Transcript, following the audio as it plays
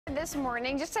This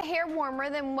morning, just a hair warmer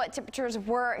than what temperatures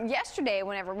were yesterday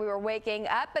whenever we were waking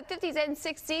up, but 50s and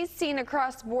 60s seen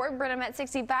across the board. Brenham at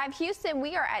 65, Houston,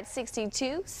 we are at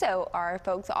 62, so our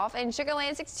folks off in Sugar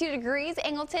Land, 62 degrees.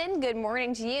 Angleton, good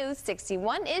morning to you.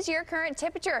 61 is your current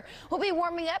temperature. We'll be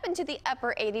warming up into the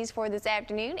upper 80s for this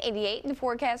afternoon. 88 in the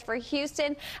forecast for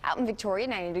Houston. Out in Victoria,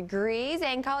 90 degrees,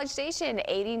 and College Station,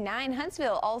 89.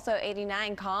 Huntsville, also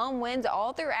 89. Calm winds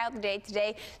all throughout the day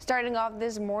today. Starting off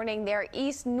this morning, they're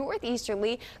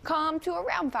northeasterly, calm to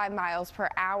around 5 miles per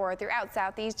hour. Throughout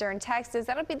southeastern Texas,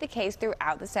 that'll be the case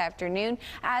throughout this afternoon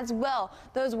as well.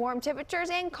 Those warm temperatures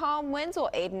and calm winds will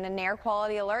aid in an air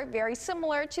quality alert, very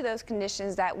similar to those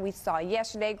conditions that we saw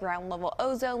yesterday. Ground level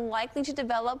ozone likely to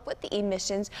develop with the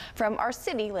emissions from our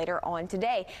city later on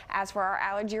today. As for our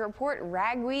allergy report,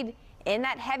 ragweed in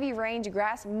that heavy range,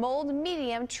 grass, mold,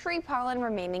 medium, tree pollen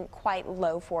remaining quite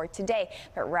low for today.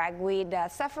 But ragweed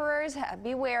sufferers,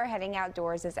 beware heading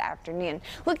outdoors this afternoon.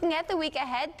 Looking at the week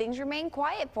ahead, things remain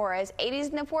quiet for us.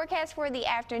 80s in the forecast for the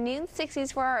afternoon,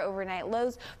 60s for our overnight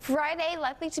lows. Friday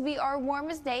likely to be our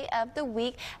warmest day of the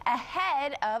week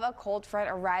ahead of a cold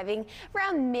front arriving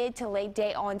around mid to late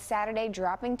day on Saturday,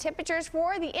 dropping temperatures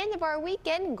for the end of our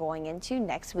weekend going into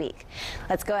next week.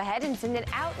 Let's go ahead and send it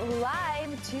out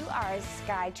live to our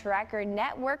Sky Tracker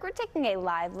network. We're taking a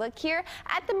live look here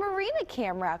at the marina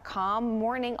camera. Calm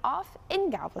morning off in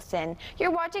Galveston. You're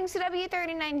watching CW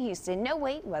 39 Houston. No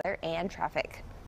wait, weather and traffic.